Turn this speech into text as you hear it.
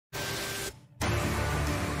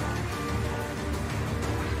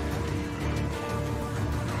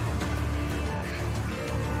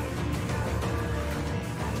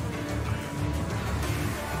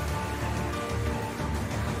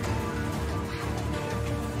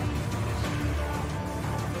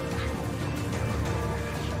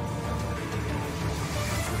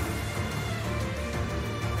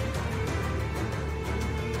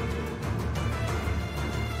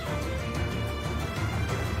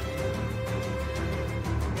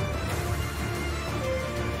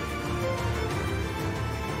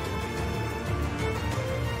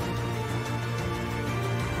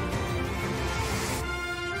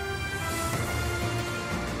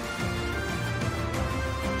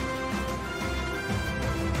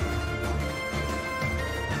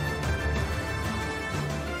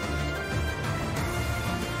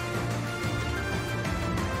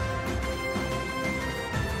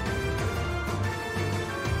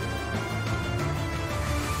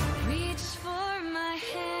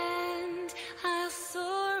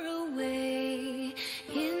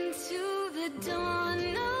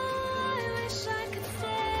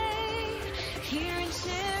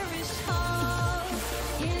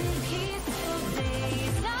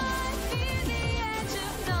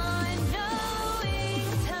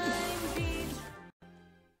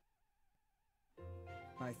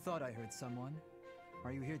need someone.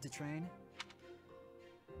 Are you here to train?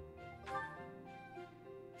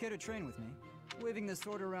 Care to train with me? Waving the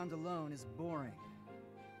sword around alone is boring.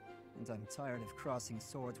 And I'm tired of crossing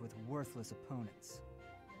swords with worthless opponents.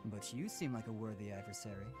 But you seem like a worthy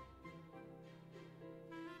adversary.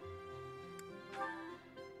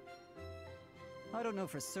 I don't know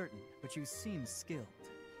for certain, but you seem skilled.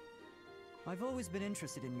 I've always been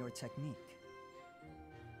interested in your technique.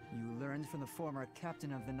 You learned from the former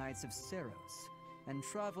captain of the Knights of Seros, and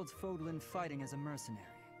traveled Fodlan fighting as a mercenary.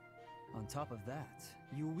 On top of that,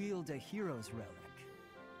 you wield a hero's relic,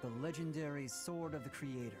 the legendary Sword of the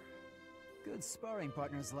Creator. Good sparring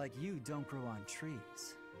partners like you don't grow on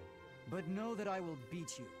trees. But know that I will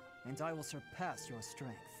beat you, and I will surpass your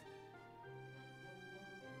strength.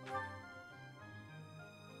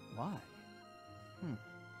 Why?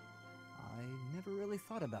 I never really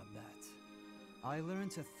thought about that. I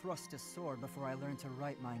learned to thrust a sword before I learned to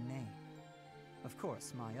write my name. Of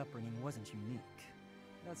course, my upbringing wasn't unique.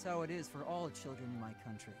 That's how it is for all children in my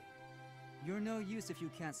country. You're no use if you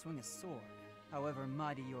can't swing a sword, however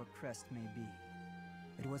mighty your crest may be.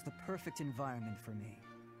 It was the perfect environment for me.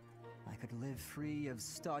 I could live free of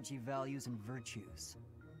stodgy values and virtues.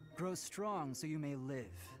 Grow strong so you may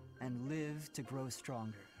live, and live to grow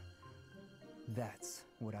stronger. That's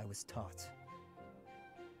what I was taught.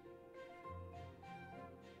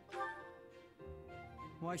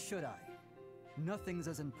 Why should I? Nothing's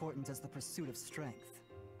as important as the pursuit of strength.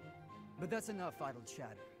 But that's enough idle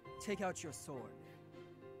chatter. Take out your sword.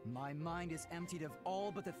 My mind is emptied of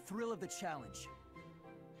all but the thrill of the challenge.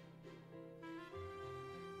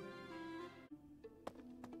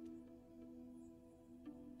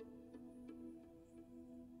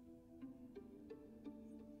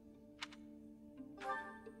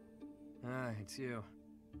 It's you.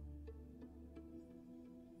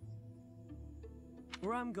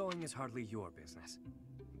 Where I'm going is hardly your business.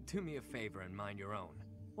 Do me a favor and mind your own,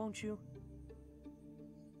 won't you?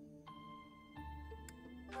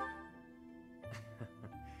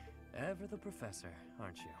 Ever the professor,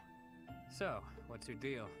 aren't you? So, what's your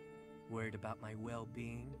deal? Worried about my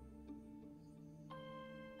well-being?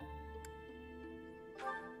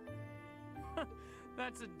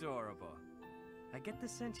 That's adorable. I get the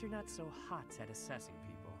sense you're not so hot at assessing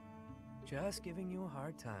people. Just giving you a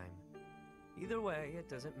hard time. Either way, it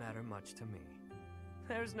doesn't matter much to me.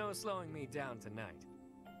 There's no slowing me down tonight.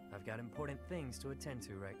 I've got important things to attend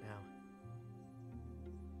to right now.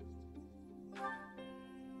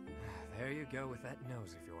 There you go with that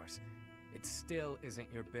nose of yours. It still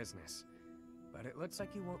isn't your business. But it looks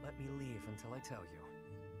like you won't let me leave until I tell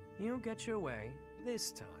you. You'll get your way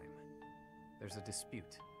this time. There's a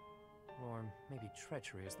dispute. Or maybe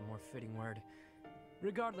treachery is the more fitting word.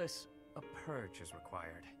 Regardless, a purge is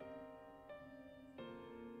required.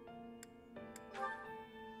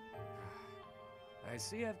 I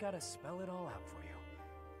see I've got to spell it all out for you.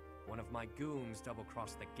 One of my goons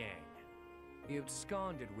double-crossed the gang. He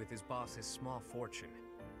absconded with his boss's small fortune,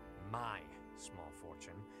 my small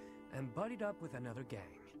fortune, and buddied up with another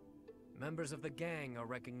gang. Members of the gang are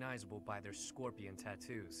recognizable by their scorpion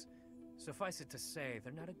tattoos. Suffice it to say,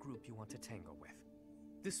 they're not a group you want to tangle with.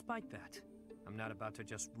 Despite that, I'm not about to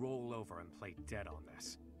just roll over and play dead on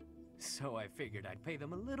this. So I figured I'd pay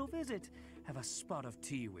them a little visit, have a spot of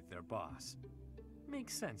tea with their boss.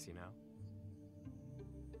 Makes sense, you know?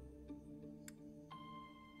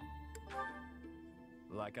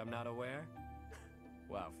 Like I'm not aware?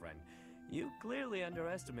 Wow, friend, you clearly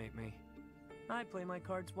underestimate me. I play my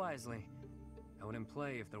cards wisely. I wouldn't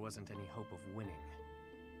play if there wasn't any hope of winning.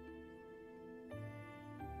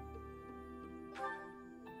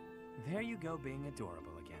 There you go, being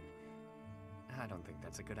adorable again. I don't think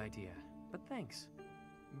that's a good idea, but thanks.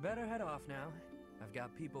 Better head off now. I've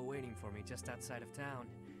got people waiting for me just outside of town.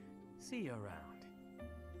 See you around.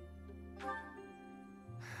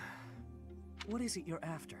 What is it you're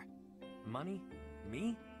after? Money?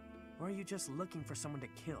 Me? Or are you just looking for someone to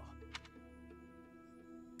kill?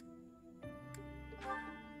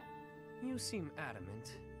 You seem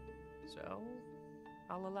adamant, so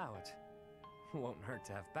I'll allow it. Won't hurt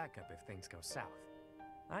to have backup if things go south.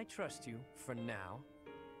 I trust you, for now,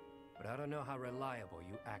 but I don't know how reliable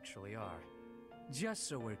you actually are. Just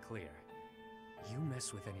so we're clear, you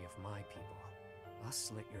mess with any of my people, I'll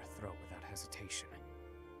slit your throat without hesitation.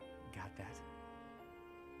 Got that?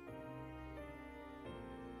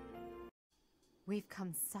 We've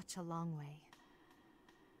come such a long way.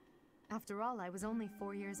 After all, I was only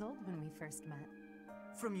 4 years old when we first met.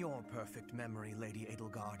 From your perfect memory, Lady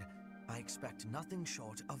Edelgard, I expect nothing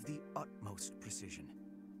short of the utmost precision.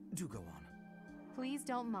 Do go on. Please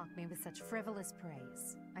don't mock me with such frivolous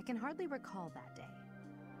praise. I can hardly recall that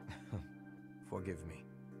day. Forgive me.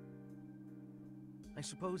 I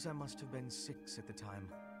suppose I must have been 6 at the time.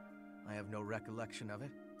 I have no recollection of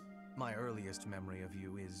it. My earliest memory of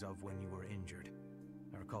you is of when you were injured.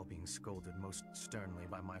 I recall being scolded most sternly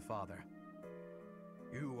by my father.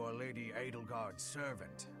 "You are Lady Edelgard's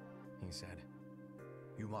servant," he said.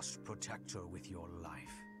 "You must protect her with your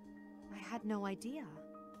life." I had no idea.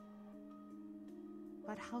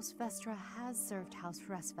 But House Vestra has served House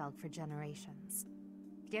Resfeld for generations.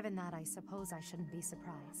 Given that, I suppose I shouldn't be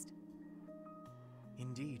surprised.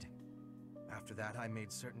 Indeed. After that, I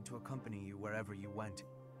made certain to accompany you wherever you went.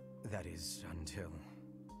 That is, until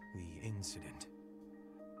the incident.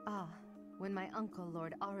 Ah, when my uncle,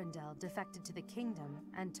 Lord Arundel, defected to the kingdom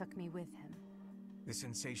and took me with him. The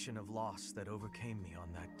sensation of loss that overcame me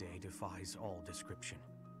on that day defies all description.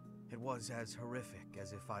 It was as horrific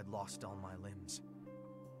as if I'd lost all my limbs.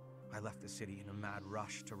 I left the city in a mad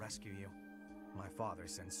rush to rescue you. My father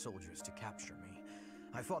sent soldiers to capture me.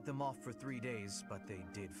 I fought them off for 3 days, but they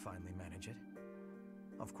did finally manage it.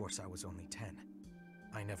 Of course, I was only 10.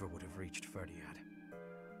 I never would have reached Ferdiad.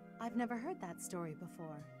 I've never heard that story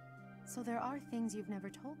before. So there are things you've never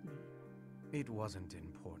told me. It wasn't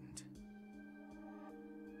important.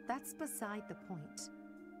 That's beside the point.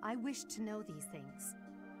 I wish to know these things.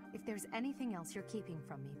 If there's anything else you're keeping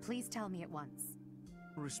from me, please tell me at once.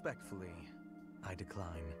 Respectfully, I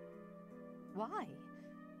decline. Why?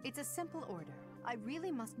 It's a simple order. I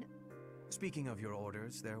really must know. Speaking of your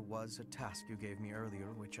orders, there was a task you gave me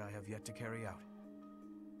earlier which I have yet to carry out.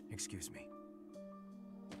 Excuse me.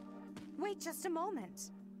 Wait just a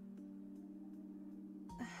moment.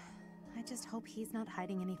 I just hope he's not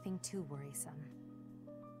hiding anything too worrisome.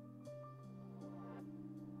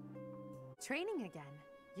 Training again.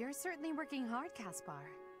 You're certainly working hard, Caspar.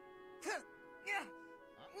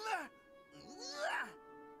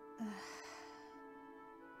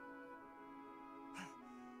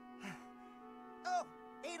 Oh,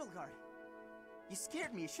 Edelgard. You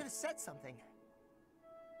scared me. You should have said something.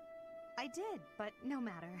 I did, but no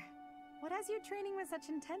matter. What has you training with such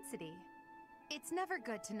intensity? It's never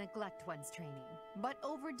good to neglect one's training, but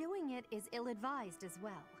overdoing it is ill-advised as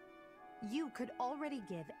well. You could already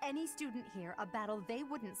give any student here a battle they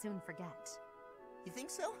wouldn't soon forget. You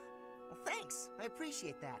think so? Well, thanks. I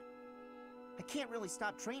appreciate that. I can't really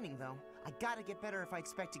stop training, though. I gotta get better if I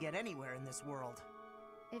expect to get anywhere in this world.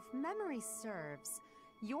 If memory serves,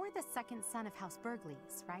 you're the second son of House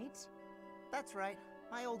Bergleys, right? That's right.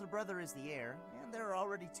 My older brother is the heir, and there are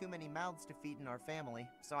already too many mouths to feed in our family,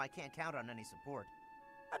 so I can't count on any support.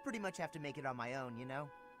 I pretty much have to make it on my own, you know?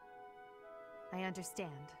 I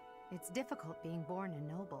understand. It's difficult being born a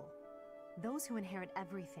noble. Those who inherit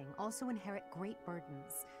everything also inherit great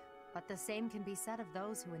burdens, but the same can be said of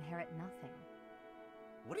those who inherit nothing.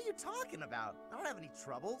 What are you talking about? I don't have any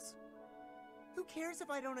troubles. Who cares if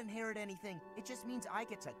I don't inherit anything? It just means I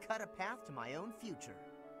get to cut a path to my own future.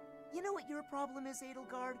 You know what your problem is,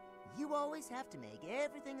 Edelgard? You always have to make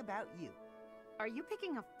everything about you. Are you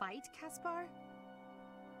picking a fight, Caspar?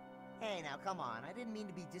 Hey, now come on. I didn't mean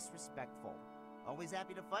to be disrespectful. Always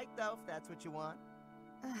happy to fight, though, if that's what you want.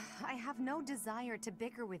 I have no desire to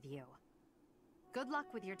bicker with you. Good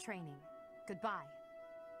luck with your training. Goodbye.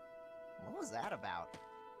 What was that about?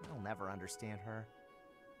 I'll never understand her.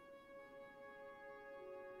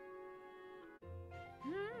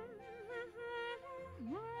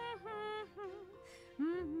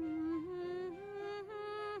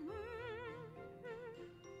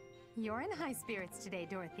 You're in high spirits today,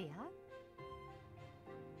 Dorothea.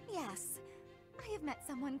 Yes. I have met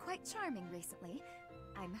someone quite charming recently.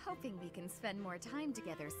 I'm hoping we can spend more time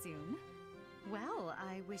together soon. Well,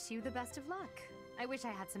 I wish you the best of luck. I wish I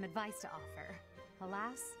had some advice to offer.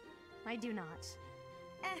 Alas, I do not.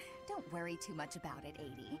 Don't worry too much about it,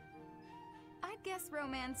 80. I'd guess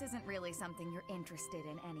romance isn't really something you're interested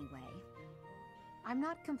in anyway. I'm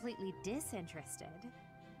not completely disinterested.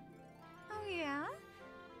 Oh yeah?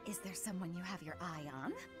 Is there someone you have your eye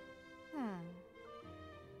on?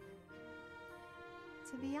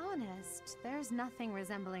 To be honest, there's nothing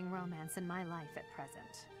resembling romance in my life at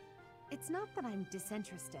present. It's not that I'm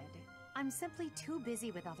disinterested. I'm simply too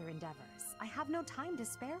busy with other endeavors. I have no time to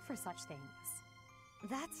spare for such things.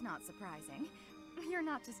 That's not surprising. You're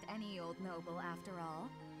not just any old noble after all.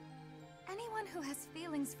 Anyone who has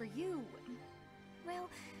feelings for you, well,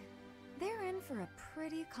 they're in for a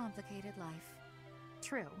pretty complicated life.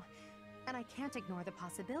 True. And I can't ignore the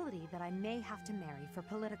possibility that I may have to marry for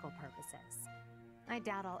political purposes. I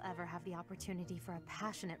doubt I'll ever have the opportunity for a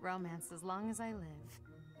passionate romance as long as I live.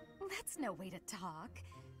 That's no way to talk.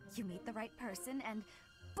 You meet the right person and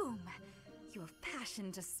boom! You have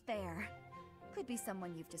passion to spare. Could be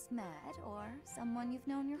someone you've just met, or someone you've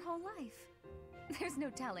known your whole life. There's no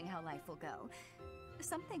telling how life will go.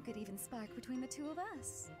 Something could even spark between the two of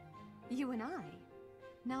us. You and I?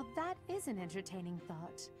 Now that is an entertaining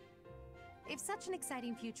thought. If such an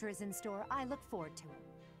exciting future is in store, I look forward to it.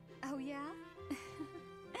 Oh yeah?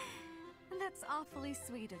 That's awfully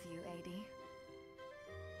sweet of you, Adi.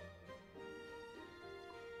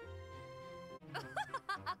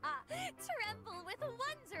 Tremble with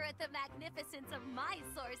wonder at the magnificence of my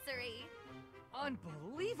sorcery.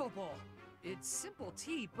 Unbelievable! It's simple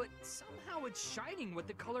tea, but somehow it's shining with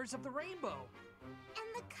the colors of the rainbow.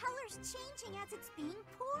 And the color's changing as it's being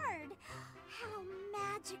poured. How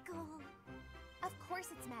magical. Of course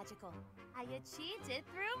it's magical. I achieved it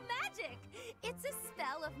through magic. It's a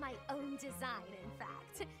spell of my own design, in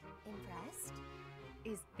fact. Impressed?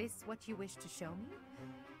 Is this what you wish to show me?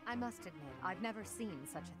 I must admit, I've never seen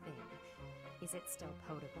such a thing. Is it still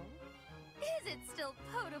potable? Is it still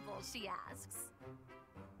potable, she asks.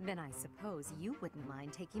 Then I suppose you wouldn't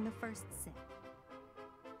mind taking the first sip.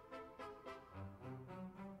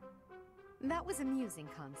 That was amusing,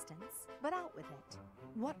 Constance, but out with it.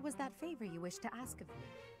 What was that favor you wished to ask of me?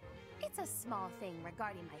 It's a small thing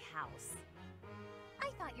regarding my house. I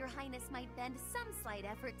thought your highness might bend some slight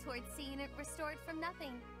effort towards seeing it restored from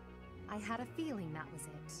nothing. I had a feeling that was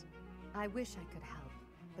it. I wish I could help,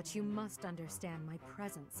 but you must understand my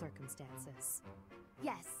present circumstances.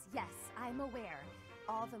 Yes, I'm aware.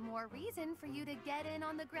 All the more reason for you to get in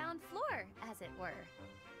on the ground floor, as it were.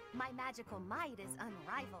 My magical might is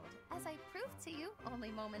unrivaled, as I proved to you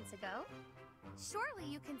only moments ago.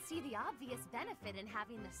 Surely you can see the obvious benefit in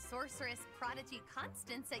having the sorceress prodigy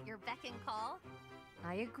Constance at your beck and call.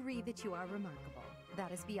 I agree that you are remarkable.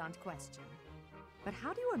 That is beyond question. But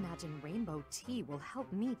how do you imagine rainbow tea will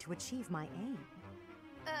help me to achieve my aim?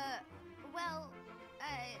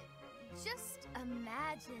 Just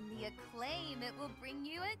imagine the acclaim it will bring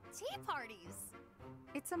you at tea parties.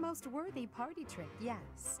 It's a most worthy party trick,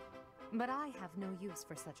 yes. But I have no use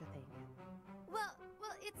for such a thing. Well,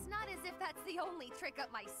 it's not as if that's the only trick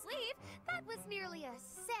up my sleeve. That was merely a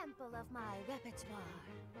sample of my repertoire.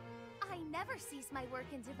 I never cease my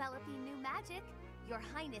work in developing new magic. Your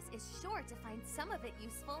Highness is sure to find some of it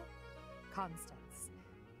useful. Constance,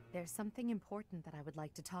 there's something important that I would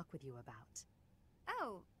like to talk with you about.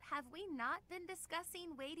 Oh, have we not been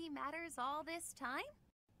discussing weighty matters all this time?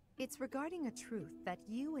 It's regarding a truth that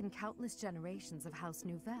you and countless generations of House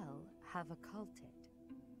Nouvelle have occulted.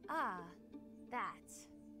 Ah, that.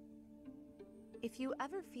 If you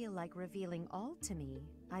ever feel like revealing all to me,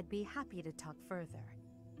 I'd be happy to talk further.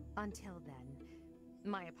 Until then,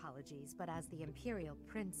 my apologies, but as the Imperial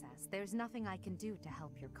Princess, there's nothing I can do to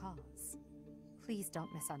help your cause. Please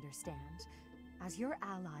don't misunderstand. As your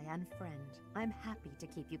ally and friend, I'm happy to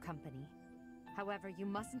keep you company. However, you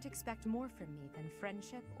mustn't expect more from me than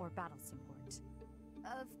friendship or battle support.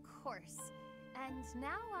 Of course. And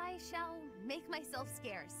now I shall make myself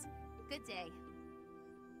scarce. Good day.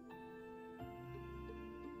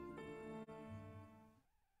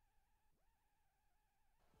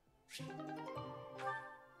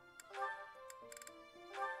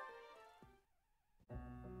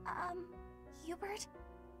 Hubert?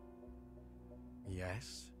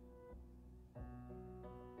 Yes?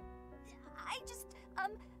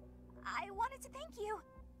 I wanted to thank you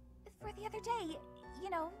for the other day. You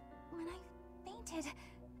know, when I fainted.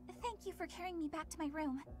 Thank you for carrying me back to my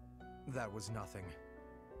room. That was nothing.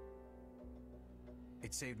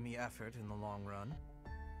 It saved me effort in the long run.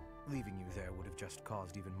 Leaving you there would have just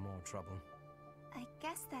caused even more trouble. I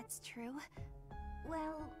guess that's true.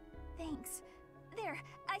 Well, thanks. There,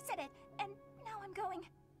 I said it, and now I'm going.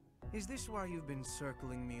 Is this why you've been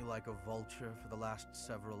circling me like a vulture for the last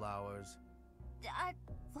several hours?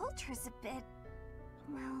 Vulture's a bit...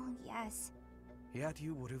 well, yes. Yet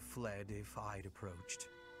you would have fled if I'd approached.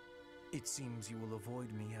 It seems you will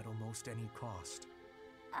avoid me at almost any cost.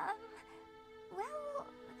 Well,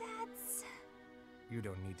 that's... You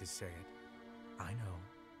don't need to say it. I know.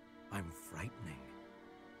 I'm frightening.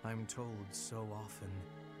 I'm told so often.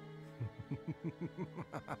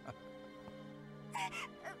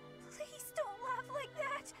 Please don't laugh like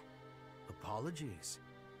that! Apologies.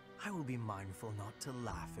 I will be mindful not to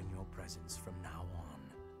laugh in your presence from now on.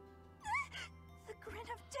 The grin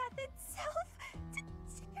of death itself!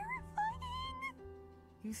 Terrifying!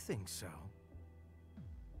 You think so?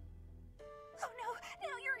 Oh no,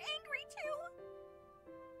 now you're angry too!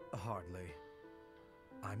 Hardly.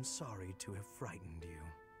 I'm sorry to have frightened you.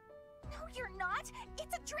 No, you're not!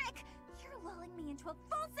 It's a trick! You're lulling me into a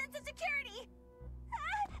false sense of security!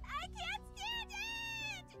 I can't stand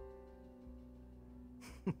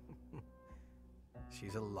it!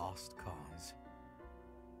 She's a lost cause.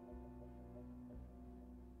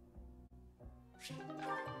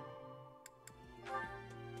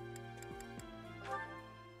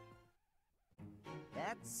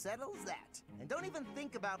 That settles that. And don't even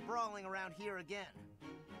think about brawling around here again.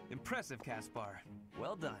 Impressive, Caspar.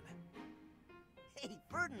 Well done. Hey,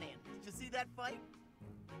 Ferdinand, did you see that fight?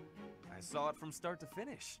 I saw it from start to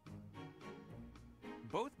finish.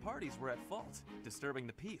 Both parties were at fault, disturbing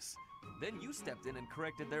the peace. Then you stepped in and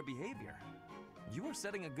corrected their behavior. You are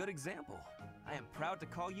setting a good example. I am proud to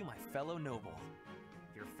call you my fellow noble.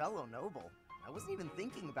 Your fellow noble? I wasn't even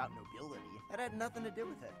thinking about nobility. That had nothing to do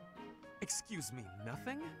with it. Excuse me,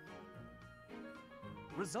 nothing?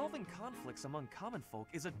 Resolving conflicts among common folk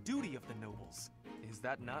is a duty of the nobles. Is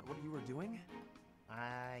that not what you were doing?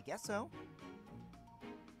 I guess so.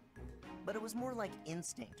 But it was more like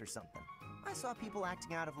instinct or something. I saw people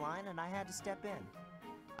acting out of line and I had to step in.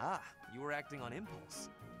 Ah, you were acting on impulse.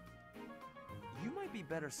 You might be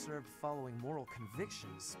better served following moral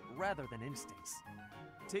convictions rather than instincts.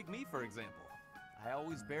 Take me, for example. I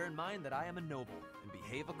always bear in mind that I am a noble and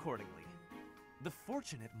behave accordingly. The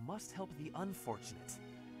fortunate must help the unfortunate.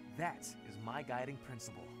 That is my guiding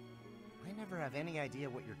principle. I never have any idea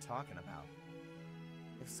what you're talking about.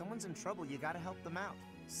 If someone's in trouble, you gotta help them out.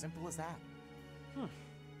 Simple as that.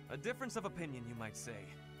 A difference of opinion, you might say.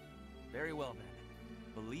 Very well then.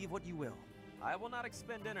 Believe what you will. I will not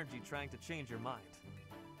expend energy trying to change your mind.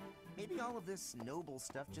 Maybe all of this noble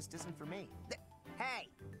stuff just isn't for me. Hey!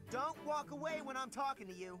 Don't walk away when I'm talking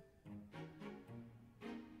to you!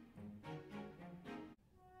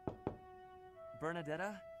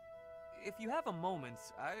 Bernadetta, if you have a moment,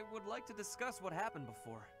 I would like to discuss what happened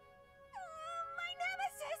before. My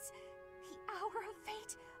nemesis! The hour of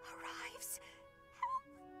fate arrives. Help!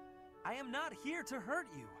 I am not here to hurt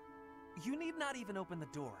you. You need not even open the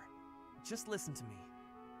door. Just listen to me.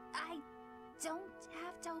 I don't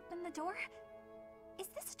have to open the door? Is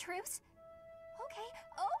this a truce? Okay.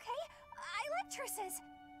 I like truces.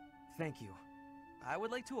 Thank you. I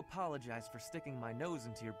would like to apologize for sticking my nose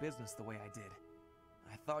into your business the way I did.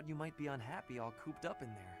 I thought you might be unhappy all cooped up in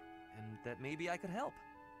there, and that maybe I could help.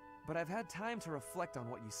 But I've had time to reflect on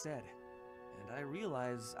what you said, and I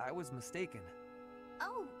realize I was mistaken.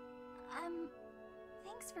 Oh,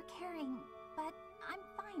 thanks for caring, but I'm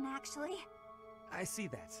fine actually. I see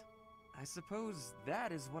that. I suppose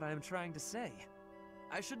that is what I'm trying to say.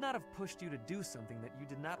 I should not have pushed you to do something that you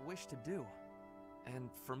did not wish to do. And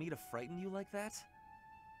for me to frighten you like that?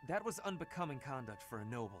 That was unbecoming conduct for a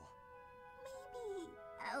noble. Maybe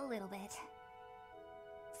a little bit.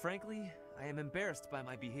 Frankly, I am embarrassed by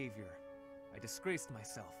my behavior. I disgraced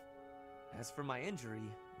myself. As for my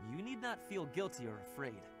injury, you need not feel guilty or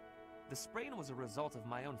afraid. The sprain was a result of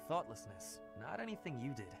my own thoughtlessness, not anything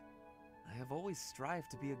you did. I have always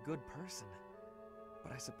strived to be a good person.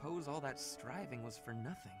 But I suppose all that striving was for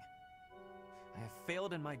nothing. I have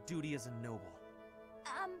failed in my duty as a noble.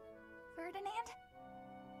 Ferdinand?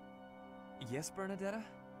 Yes, Bernadetta?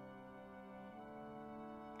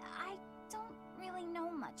 I don't really know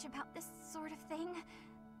much about this sort of thing.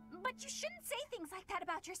 But you shouldn't say things like that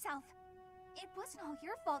about yourself. It wasn't all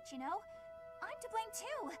your fault, you know. I'm to blame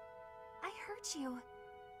too. I hurt you.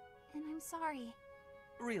 And I'm sorry.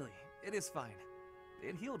 Really, it is fine.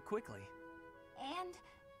 It healed quickly. And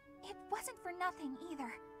it wasn't for nothing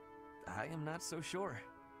either. I am not so sure.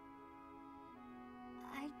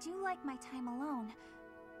 I do like my time alone.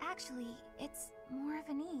 Actually, it's more of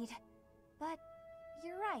a need. But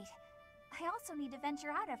you're right. I also need to venture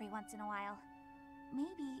out every once in a while.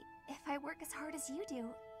 Maybe if I work as hard as you do,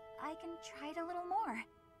 I can try it a little more.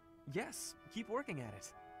 Yes, keep working at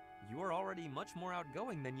it. You are already much more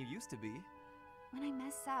outgoing than you used to be. When I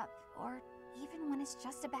mess up, or even when it's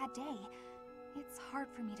just a bad day, it's hard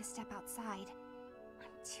for me to step outside.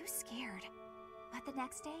 I'm too scared. But the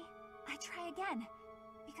next day, I try again.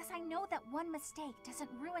 Because I know that one mistake doesn't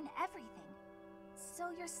ruin everything.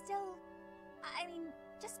 So you're still... I mean,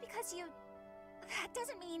 just because you... That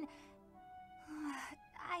doesn't mean...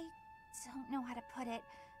 I don't know how to put it.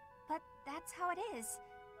 But that's how it is.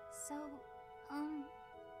 So,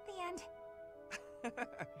 the end.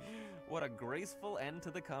 What a graceful end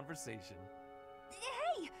to the conversation.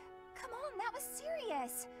 Hey! Come on, that was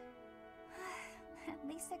serious! At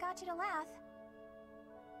least I got you to laugh.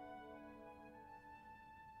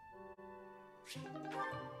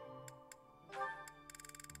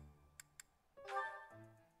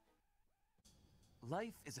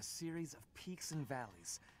 Life is a series of peaks and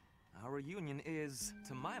valleys. Our union is,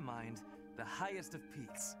 to my mind, the highest of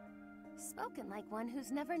peaks. Spoken like one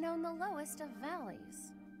who's never known the lowest of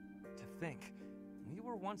valleys. To think, we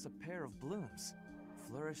were once a pair of blooms,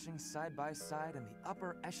 flourishing side by side in the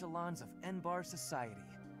upper echelons of Enbar society.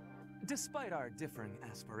 Despite our differing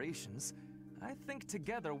aspirations, I think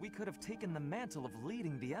together we could have taken the mantle of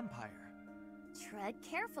leading the Empire. Tread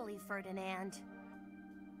carefully, Ferdinand.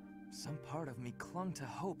 Some part of me clung to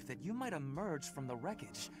hope that you might emerge from the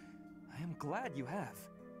wreckage. I am glad you have.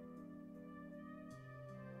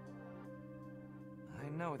 I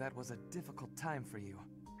know that was a difficult time for you.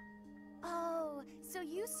 Oh, so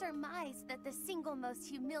you surmised that the single most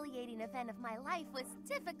humiliating event of my life was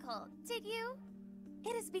difficult, did you?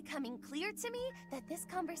 It is becoming clear to me that this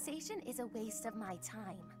conversation is a waste of my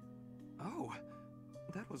time. Oh,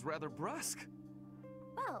 that was rather brusque.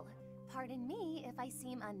 Well, pardon me if I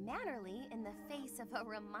seem unmannerly in the face of a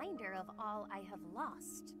reminder of all I have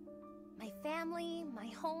lost. My family, my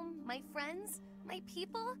home, my friends, my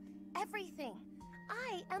people, everything.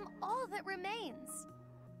 I am all that remains.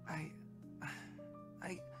 I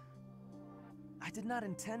did not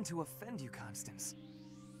intend to offend you, Constance.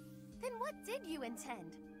 Then what did you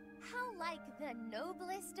intend? How like the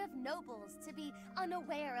noblest of nobles to be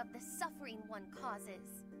unaware of the suffering one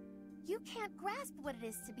causes. You can't grasp what it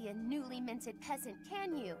is to be a newly minted peasant,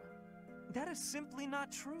 can you? That is simply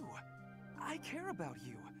not true. I care about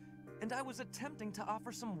you, and I was attempting to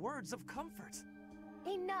offer some words of comfort.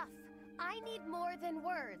 Enough! I need more than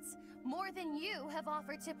words, more than you have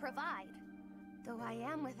offered to provide. Though I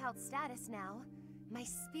am without status now, my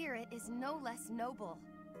spirit is no less noble.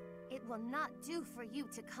 It will not do for you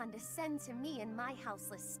to condescend to me in my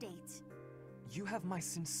houseless state. You have my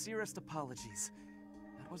sincerest apologies.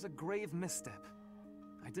 That was a grave misstep.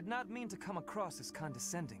 I did not mean to come across as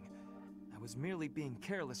condescending. I was merely being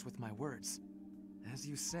careless with my words. As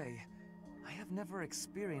you say, I have never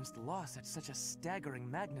experienced loss at such a staggering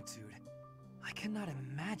magnitude. I cannot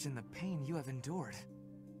imagine the pain you have endured.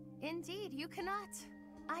 Indeed, you cannot.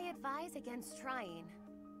 I advise against trying.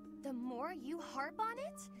 The more you harp on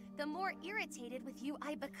it, the more irritated with you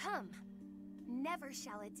I become. Never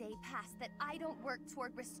shall a day pass that I don't work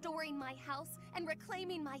toward restoring my house and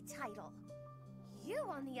reclaiming my title. You,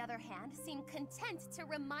 on the other hand, seem content to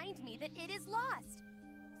remind me that it is lost.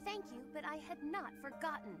 Thank you, but I had not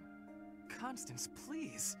forgotten. Constance,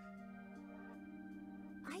 please.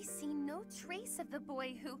 I see no trace of the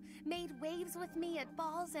boy who made waves with me at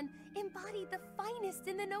balls and embodied the finest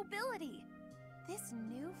in the nobility. This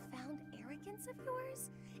newfound arrogance of yours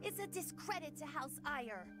is a discredit to House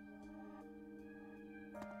Ire.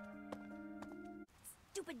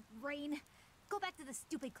 Stupid rain! Go back to the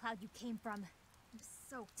stupid cloud you came from. I'm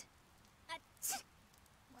soaked.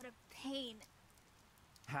 What a pain.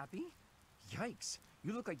 Happy? Yikes.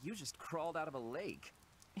 You look like you just crawled out of a lake.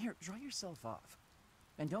 Here, dry yourself off.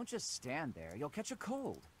 And don't just stand there. You'll catch a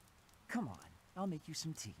cold. Come on, I'll make you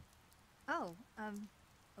some tea. Oh,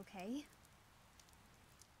 okay.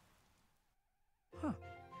 Huh.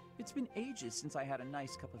 It's been ages since I had a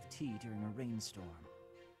nice cup of tea during a rainstorm.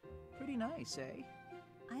 Pretty nice, eh?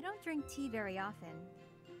 I don't drink tea very often.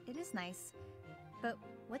 It is nice. But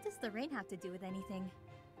what does the rain have to do with anything?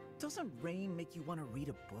 Doesn't rain make you want to read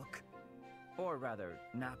a book? Or rather,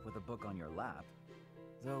 nap with a book on your lap.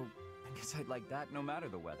 Though, I guess I'd like that no matter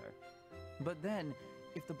the weather. But then,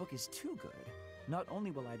 if the book is too good, not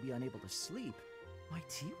only will I be unable to sleep, my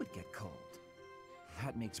tea would get cold.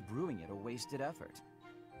 That makes brewing it a wasted effort.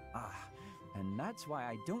 And that's why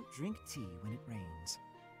I don't drink tea when it rains.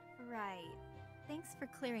 Right. Thanks for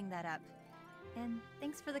clearing that up. And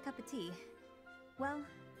thanks for the cup of tea. Well,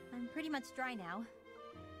 I'm pretty much dry now.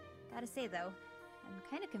 Gotta say though, I'm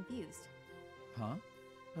kinda confused. Huh?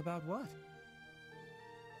 About what?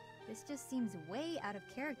 This just seems way out of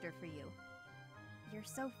character for you. You're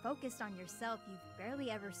so focused on yourself, you've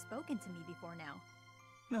barely ever spoken to me before now.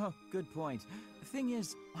 No, good point. The thing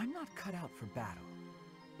is, I'm not cut out for battle.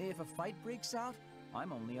 If a fight breaks out,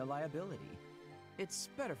 I'm only a liability. It's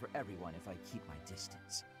better for everyone if I keep my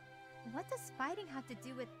distance. What does fighting have to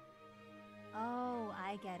do with... Oh,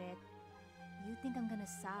 I get it. You think I'm gonna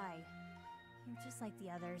sigh. You're just like the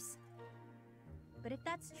others. But if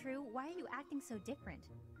that's true, why are you acting so different?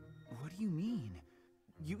 What do you mean?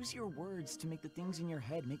 Use your words to make the things in your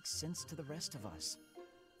head make sense to the rest of us.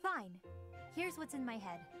 Fine. Here's what's in my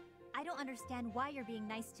head. I don't understand why you're being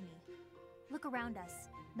nice to me. Look around us.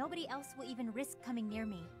 Nobody else will even risk coming near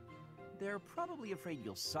me. They're probably afraid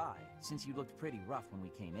you'll sigh, since you looked pretty rough when we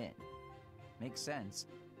came in. Makes sense.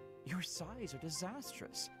 Your sighs are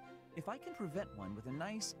disastrous. If I can prevent one with a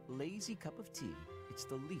nice, lazy cup of tea, it's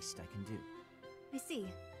the least I can do. I see.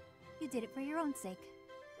 You did it for your own sake.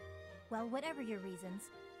 Well, whatever your reasons,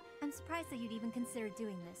 I'm surprised that you'd even consider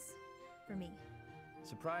doing this. For me.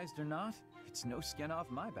 Surprised or not, it's no skin off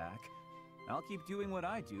my back. I'll keep doing what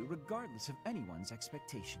I do, regardless of anyone's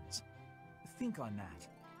expectations. Think on that.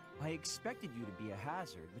 I expected you to be a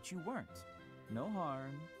hazard, but you weren't. No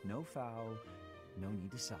harm, no foul, no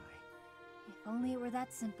need to sigh. If only it were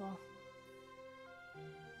that simple.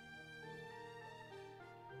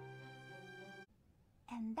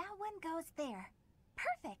 And that one goes there.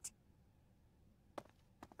 Perfect!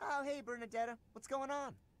 Oh, hey, Bernadetta. What's going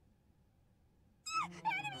on?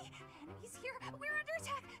 Enemy! Enemies here! We're under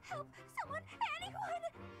attack! Help! Someone! Anyone!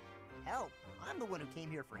 Help? I'm the one who came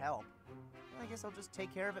here for help. I guess I'll just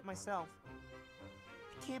take care of it myself.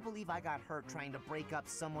 I can't believe I got hurt trying to break up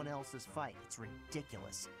someone else's fight. It's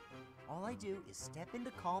ridiculous. All I do is step in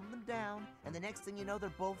to calm them down, and the next thing you know,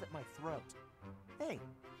 they're both at my throat. Hey,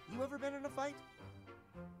 you ever been in a fight?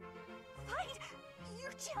 Fight?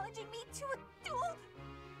 You're challenging me to a duel?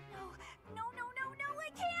 No, I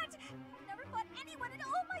can't! I've never fought anyone in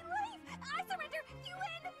all my life! I surrender! You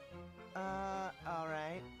win!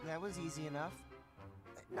 Alright. That was easy enough.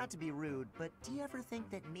 Not to be rude, but do you ever think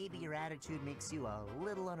that maybe your attitude makes you a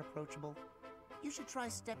little unapproachable? You should try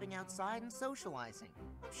stepping outside and socializing.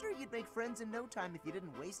 I'm sure you'd make friends in no time if you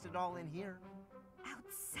didn't waste it all in here.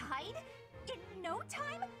 Outside? In no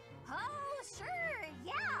time? Oh, sure,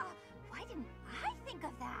 yeah! Why didn't I think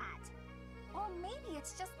of that? Or maybe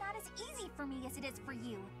it's just not as easy for me as it is for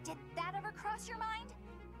you. Did that ever cross your mind?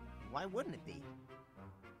 Why wouldn't it be?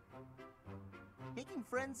 Making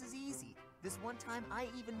friends is easy. This one time, I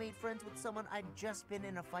even made friends with someone I'd just been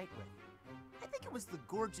in a fight with. I think it was the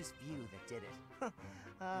gorgeous view that did it.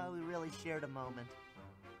 We really shared a moment.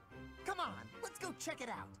 Come on, let's go check it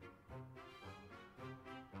out.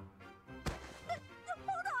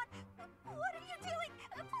 Hold on! What are you doing?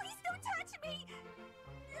 Please don't touch me!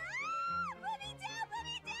 Ah! Put me down! Put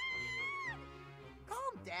me down!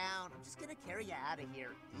 Calm down. I'm just gonna carry you out of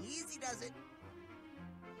here. Easy does it.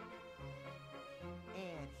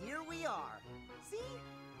 And here we are. See?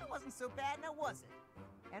 It wasn't so bad now, was it?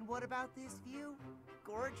 And what about this view?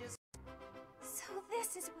 Gorgeous. So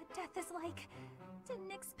this is what death is like.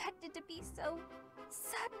 Didn't expect it to be so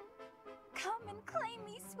sudden. Come and claim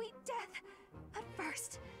me, sweet death. But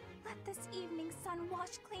first, let this evening sun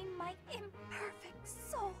wash clean my imperfect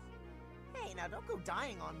soul. Hey, now don't go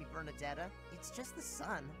dying on me, Bernadetta. It's just the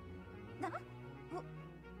sun. Huh?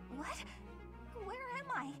 What? Where am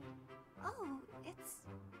I? Oh, it's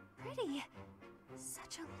pretty.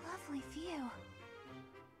 Such a lovely view.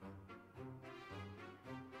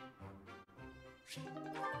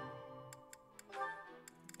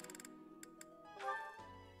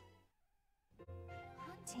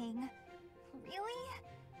 Hunting? Really?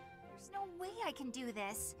 There's no way I can do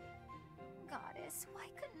this. Goddess, why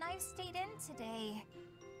couldn't I have stayed in today?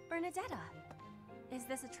 Bernadetta, is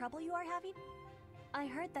this a trouble you are having? I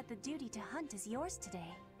heard that the duty to hunt is yours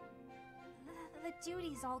today. The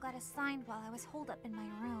duties all got assigned while I was holed up in my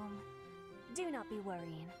room. Do not be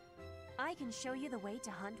worrying. I can show you the way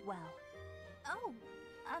to hunt well. Oh,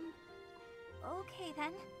 okay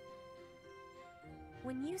then.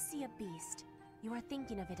 When you see a beast, you are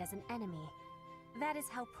thinking of it as an enemy. That is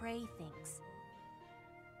how prey thinks.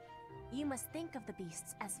 You must think of the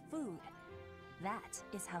beasts as food. That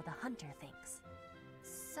is how the hunter thinks.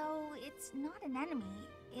 So it's not an enemy,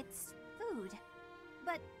 it's food.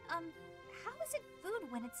 But, how is it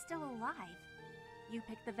food when it's still alive? You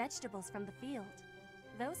pick the vegetables from the field.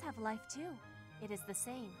 Those have life too. It is the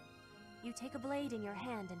same. You take a blade in your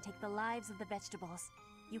hand and take the lives of the vegetables.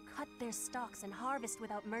 You cut their stalks and harvest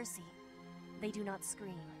without mercy. They do not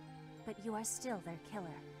scream, but you are still their killer.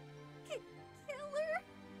 Killer?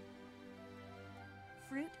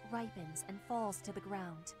 Fruit ripens and falls to the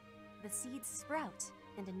ground. The seeds sprout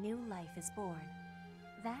and a new life is born.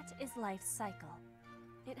 That is life's cycle.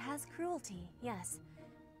 It has cruelty, yes,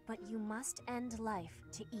 but you must end life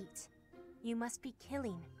to eat. You must be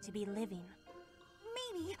killing to be living.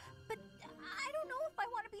 Maybe, but I don't know if I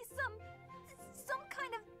want to be some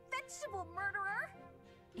kind of vegetable murderer.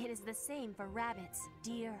 It is the same for rabbits,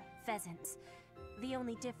 deer, pheasants. The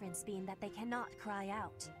only difference being that they cannot cry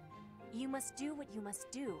out. You must do what you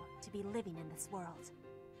must do to be living in this world.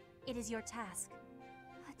 It is your task.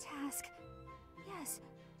 A task? Yes,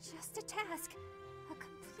 just a task. A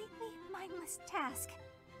completely mindless task.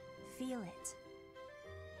 Feel it.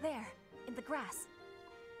 There, in the grass.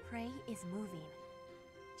 Prey is moving,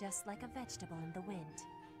 just like a vegetable in the wind.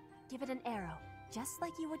 Give it an arrow, just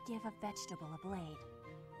like you would give a vegetable a blade.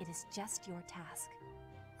 It is just your task.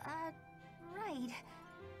 Right.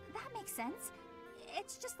 That makes sense.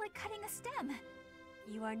 It's just like cutting a stem.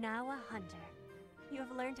 You are now a hunter. You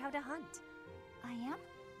have learned how to hunt. I am?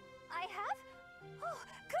 I have? Oh,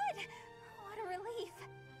 good! What a relief.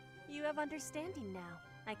 You have understanding now,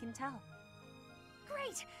 I can tell.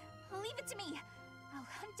 Great! Leave it to me. I'll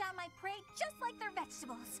hunt down my prey just like their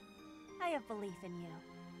vegetables. I have belief in you.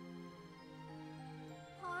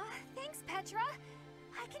 Aw, thanks, Petra.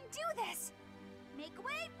 I can do this. Make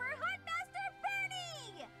way for Huntmaster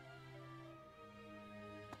Bernie!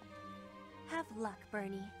 Have luck,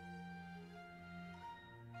 Bernie.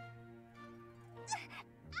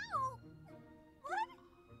 Ow! What?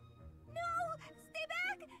 No! Stay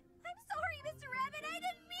back! I'm sorry, Mr. Rabbit, I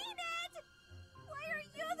didn't mean it! Why are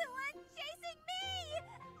you the one chasing me?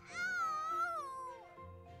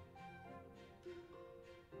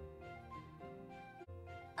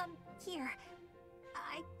 Ow! Here.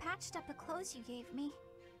 I patched up the clothes you gave me.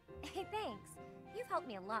 Hey, thanks. You've helped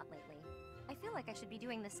me a lot lately. I feel like I should be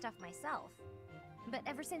doing this stuff myself. But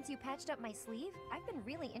ever since you patched up my sleeve, I've been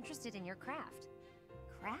really interested in your craft.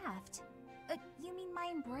 Craft? You mean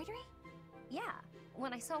my embroidery? Yeah.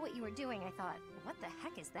 When I saw what you were doing, I thought, what the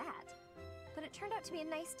heck is that? But it turned out to be a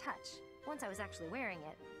nice touch, once I was actually wearing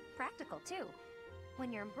it. Practical, too.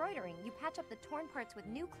 When you're embroidering, you patch up the torn parts with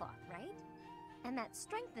new cloth, right? And that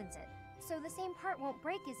strengthens it, so the same part won't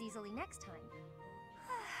break as easily next time.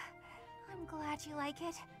 I'm glad you like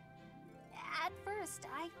it. At first,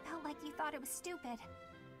 I felt like you thought it was stupid.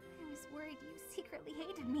 I was worried you secretly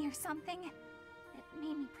hated me or something. It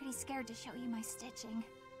made me pretty scared to show you my stitching.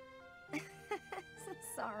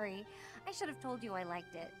 Sorry. I should have told you I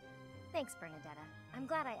liked it. Thanks, Bernadetta. I'm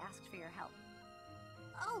glad I asked for your help.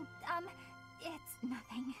 Oh, it's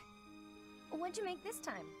nothing. What'd you make this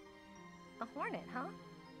time? A hornet, huh?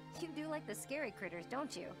 You do like the scary critters,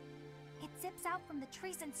 don't you? It zips out from the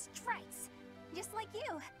trees and strikes, just like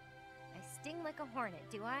you. I sting like a hornet,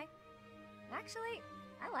 do I? Actually,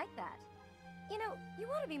 I like that. You know, you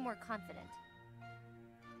ought to be more confident.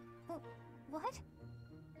 What?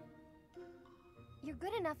 You're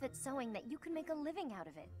good enough at sewing that you can make a living out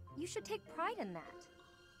of it. You should take pride in that.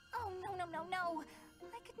 Oh, no.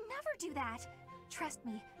 I could never do that. Trust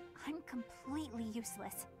me, I'm completely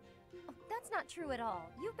useless. Oh, that's not true at all.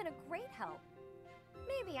 You've been a great help.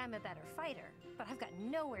 Maybe I'm a better fighter, but I've got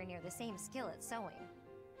nowhere near the same skill at sewing.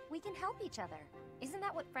 We can help each other. Isn't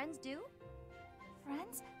that what friends do?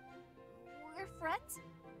 Friends? We're friends?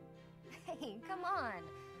 Hey, come on.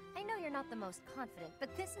 I know you're not the most confident,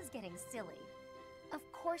 but this is getting silly. Of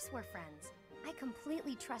course we're friends. I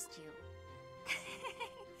completely trust you.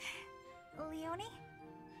 Leonie?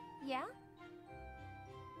 Yeah?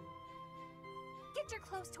 Get your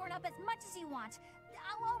clothes torn up as much as you want.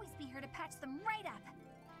 I'll always be here to patch them right up.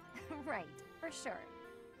 Right, for sure.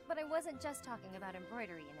 But I wasn't just talking about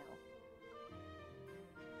embroidery, you know.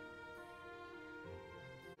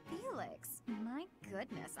 Felix, my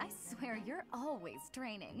goodness, I swear you're always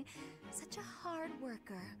training. Such a hard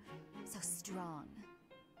worker. So strong.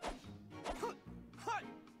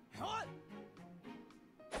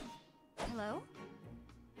 Hello?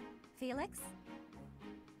 Felix?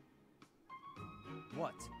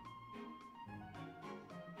 What?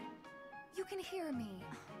 You can hear me.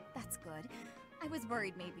 That's good. I was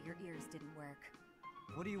worried maybe your ears didn't work.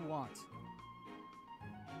 What do you want?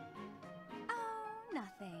 Oh,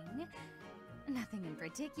 nothing. Nothing in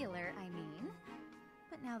particular, I mean.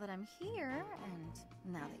 But now that I'm here, and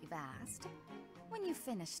now that you've asked, when you've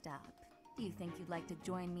finished up, do you think you'd like to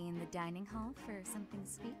join me in the dining hall for something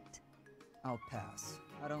sweet? I'll pass.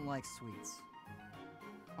 I don't like sweets.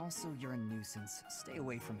 Also, you're a nuisance. Stay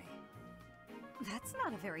away from me. That's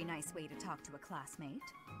not a very nice way to talk to a classmate.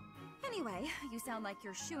 Anyway, you sound like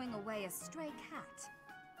you're shooing away a stray cat.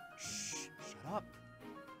 Shh! Shut up!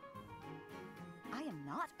 I am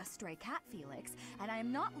not a stray cat, Felix, and I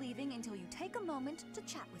am not leaving until you take a moment to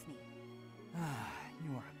chat with me.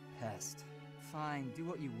 You are a pest. Fine, do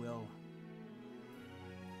what you will.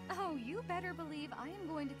 Oh, you better believe I am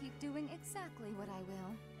going to keep doing exactly what I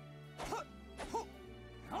will.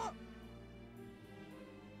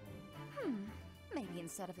 Maybe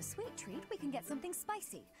instead of a sweet treat, we can get something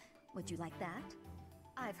spicy. Would you like that?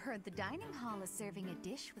 I've heard the dining hall is serving a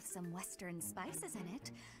dish with some Western spices in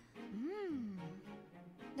it.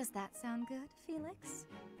 Does that sound good, Felix?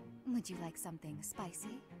 Would you like something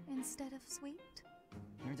spicy instead of sweet?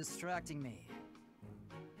 You're distracting me.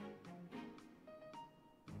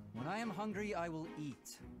 When I am hungry, I will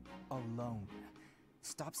eat. Alone.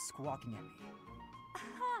 Stop squawking at me.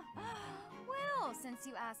 Well, since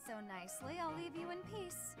you asked so nicely, I'll leave you in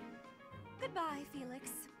peace. Goodbye,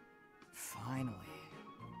 Felix. Finally.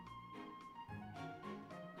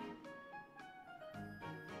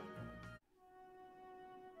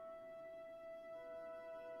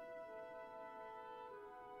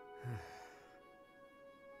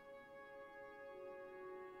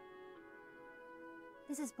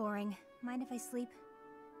 This is boring. Mind if I sleep?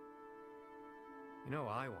 You know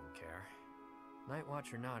I won't care. Night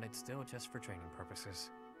Watch or not, it's still just for training purposes.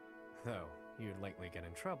 Though, you'd likely get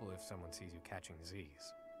in trouble if someone sees you catching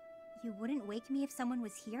Z's. You wouldn't wake me if someone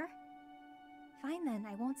was here? Fine then,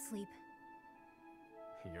 I won't sleep.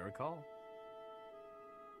 Your call.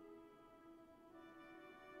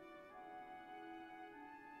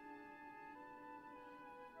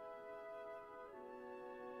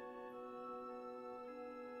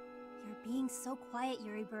 You're being so quiet,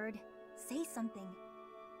 Yuri Bird. Say something.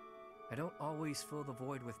 I don't always fill the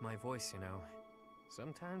void with my voice, you know.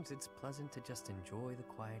 Sometimes it's pleasant to just enjoy the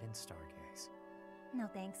quiet and stargaze. No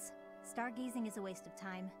thanks. Stargazing is a waste of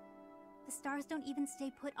time. The stars don't even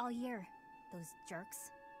stay put all year. Those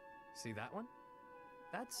jerks. See that one?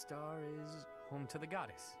 That star is home to the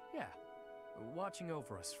goddess, yeah. Watching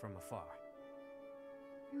over us from afar.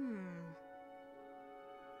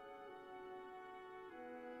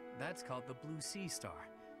 That's called the Blue Sea Star.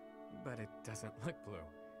 But it doesn't look blue.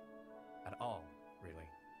 At all, really.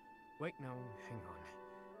 Wait, no, hang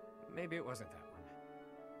on. Maybe it wasn't that one.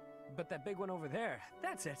 But that big one over there,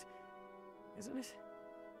 that's it. Isn't it?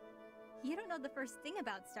 You don't know the first thing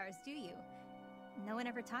about stars, do you? No one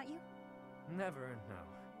ever taught you? Never, no.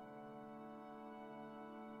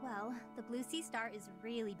 Well, the Blue Sea Star is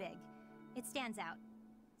really big. It stands out.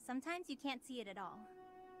 Sometimes you can't see it at all.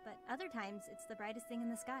 But other times, it's the brightest thing in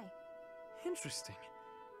the sky. Interesting.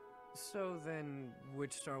 So then,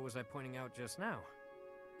 which star was I pointing out just now?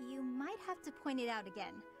 You might have to point it out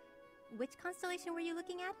again. Which constellation were you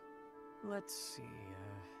looking at? Let's see,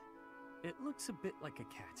 it looks a bit like a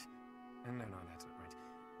cat. No, that's not right.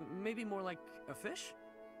 Maybe more like a fish?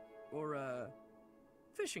 Or a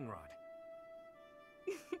fishing rod.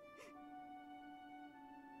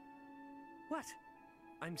 What?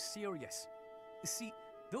 I'm serious. See,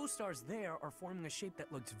 those stars there are forming a shape that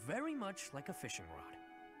looks very much like a fishing rod.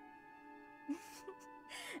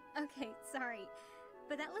 Okay, sorry.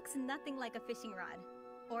 But that looks nothing like a fishing rod.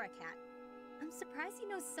 Or a cat. I'm surprised you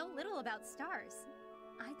know so little about stars.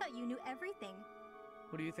 I thought you knew everything.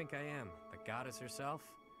 What do you think I am? The goddess herself?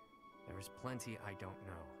 There's plenty I don't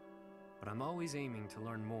know. But I'm always aiming to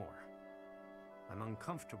learn more. I'm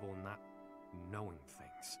uncomfortable not knowing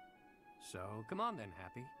things. So, come on then,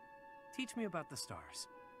 Happy. Teach me about the stars.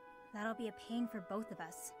 That'll be a pain for both of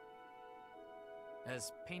us.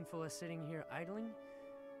 As painful as sitting here idling,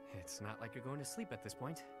 it's not like you're going to sleep at this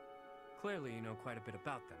point. Clearly you know quite a bit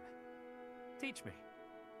about them. Teach me.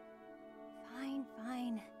 Fine,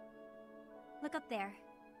 fine. Look up there.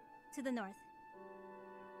 To the north.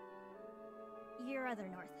 Your other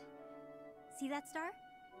north. See that star?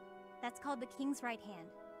 That's called the King's Right Hand.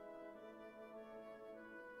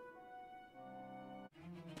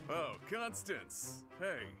 Oh, Constance!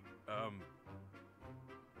 Hey,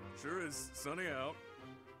 sure is sunny out.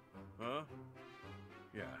 Huh?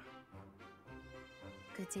 Yeah.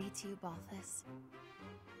 Good day to you, Balthus.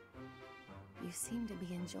 You seem to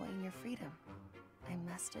be enjoying your freedom. I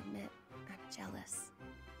must admit, I'm jealous.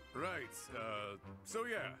 Right, so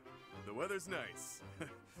yeah, the weather's nice.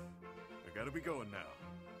 I gotta be going now.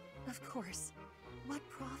 Of course. What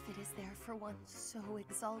profit is there for one so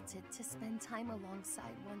exalted to spend time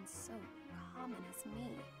alongside one so common as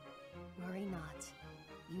me? Worry not.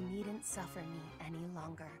 You needn't suffer me any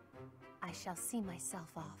longer. I shall see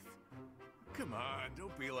myself off. Come on,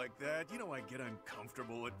 don't be like that. You know I get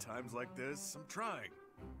uncomfortable at times like this. I'm trying.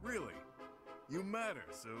 Really. You matter,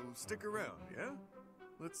 so stick around, yeah?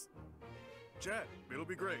 Let's chat. It'll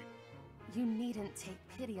be great. You needn't take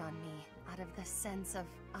pity on me out of the sense of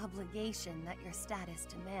obligation that your status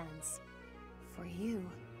demands. For you,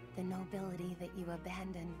 the nobility that you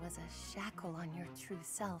abandoned was a shackle on your true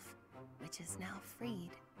self, which is now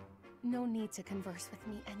freed. No need to converse with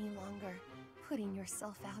me any longer, putting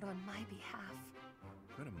yourself out on my behalf.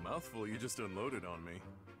 What a mouthful you just unloaded on me.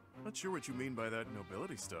 Not sure what you mean by that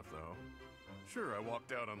nobility stuff, though. Sure, I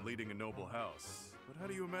walked out on leading a noble house, but how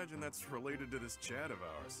do you imagine that's related to this chat of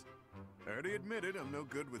ours? I already admitted I'm no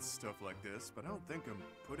good with stuff like this, but I don't think I'm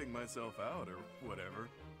putting myself out or whatever.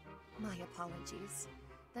 My apologies.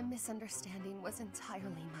 The misunderstanding was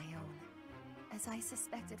entirely my own. As I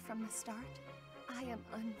suspected from the start, I am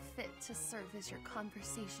unfit to serve as your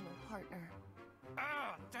conversational partner.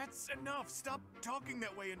 Ah, that's enough! Stop talking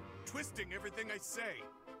that way and twisting everything I say!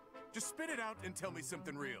 Just spit it out and tell me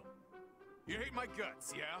something real. You hate my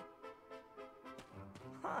guts, yeah?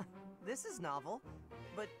 Huh, this is novel.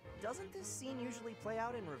 But doesn't this scene usually play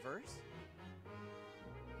out in reverse?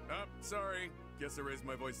 Sorry. Guess I raised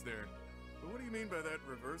my voice there. But what do you mean by that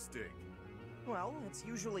reverse dig? Well, it's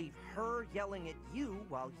usually her yelling at you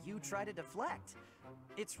while you try to deflect.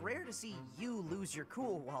 It's rare to see you lose your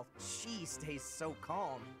cool while she stays so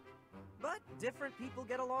calm. But different people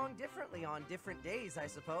get along differently on different days, I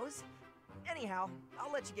suppose. Anyhow,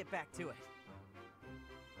 I'll let you get back to it.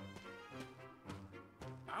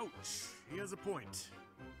 Ouch! He has a point.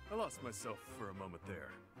 I lost myself for a moment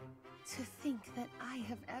there. To think that I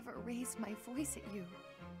have ever raised my voice at you.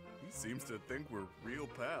 He seems to think we're real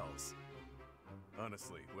pals.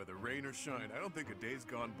 Honestly, whether rain or shine, I don't think a day's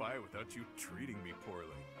gone by without you treating me poorly.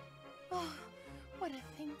 Oh, what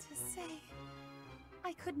a thing to say.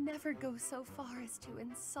 I could never go so far as to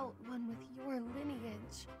insult one with your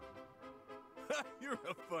lineage. You're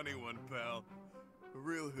a funny one, pal. A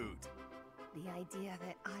real hoot. The idea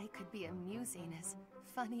that I could be amusing is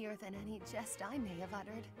funnier than any jest I may have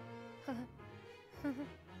uttered.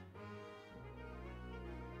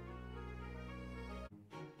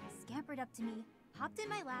 Scampered up to me, hopped in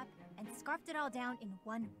my lap, and scarfed it all down in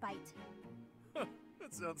one bite. That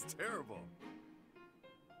sounds terrible.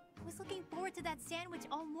 I was looking forward to that sandwich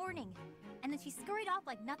all morning, and then she scurried off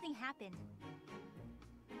like nothing happened.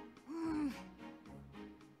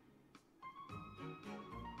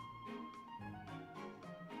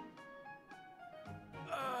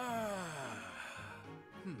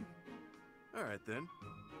 Alright then.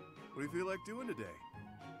 What do you feel like doing today?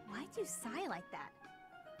 Why'd you sigh like that?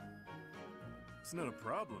 It's not a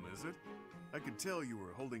problem, is it? I could tell you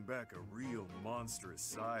were holding back a real monstrous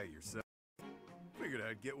sigh yourself. Figured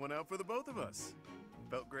I'd get one out for the both of us.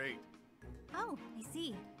 Felt great. Oh, I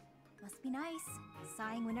see. Must be nice,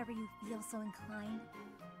 sighing whenever you feel so inclined.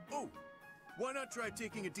 Oh! Why not try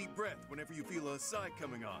taking a deep breath whenever you feel a sigh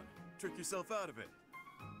coming on? Trick yourself out of it.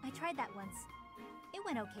 I tried that once. It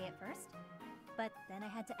went okay at first, but then I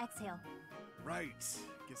had to exhale. Right.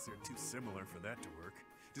 Guess they're too similar for that to work.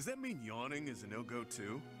 Does that mean yawning is a no-go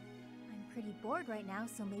too? I'm pretty bored right now,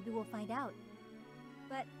 so maybe we'll find out.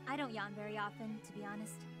 But I don't yawn very often, to be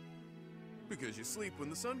honest. Because you sleep when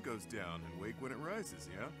the sun goes down and wake when it rises,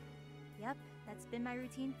 yeah? Yep, that's been my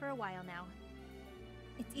routine for a while now.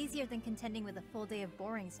 It's easier than contending with a full day of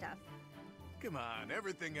boring stuff. Come on,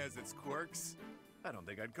 everything has its quirks. I don't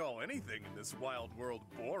think I'd call anything in this wild world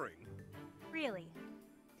boring. Really?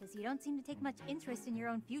 Because you don't seem to take much interest in your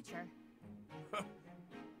own future.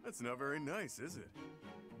 That's not very nice, is it?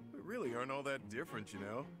 We really aren't all that different, you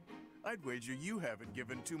know? I'd wager you haven't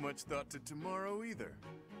given too much thought to tomorrow either.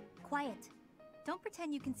 Quiet. Don't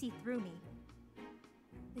pretend you can see through me.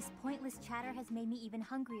 This pointless chatter has made me even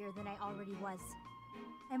hungrier than I already was.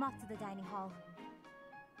 I'm off to the dining hall.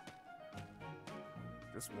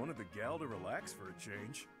 Just wanted the gal to relax for a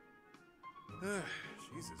change.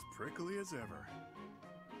 She's as prickly as ever.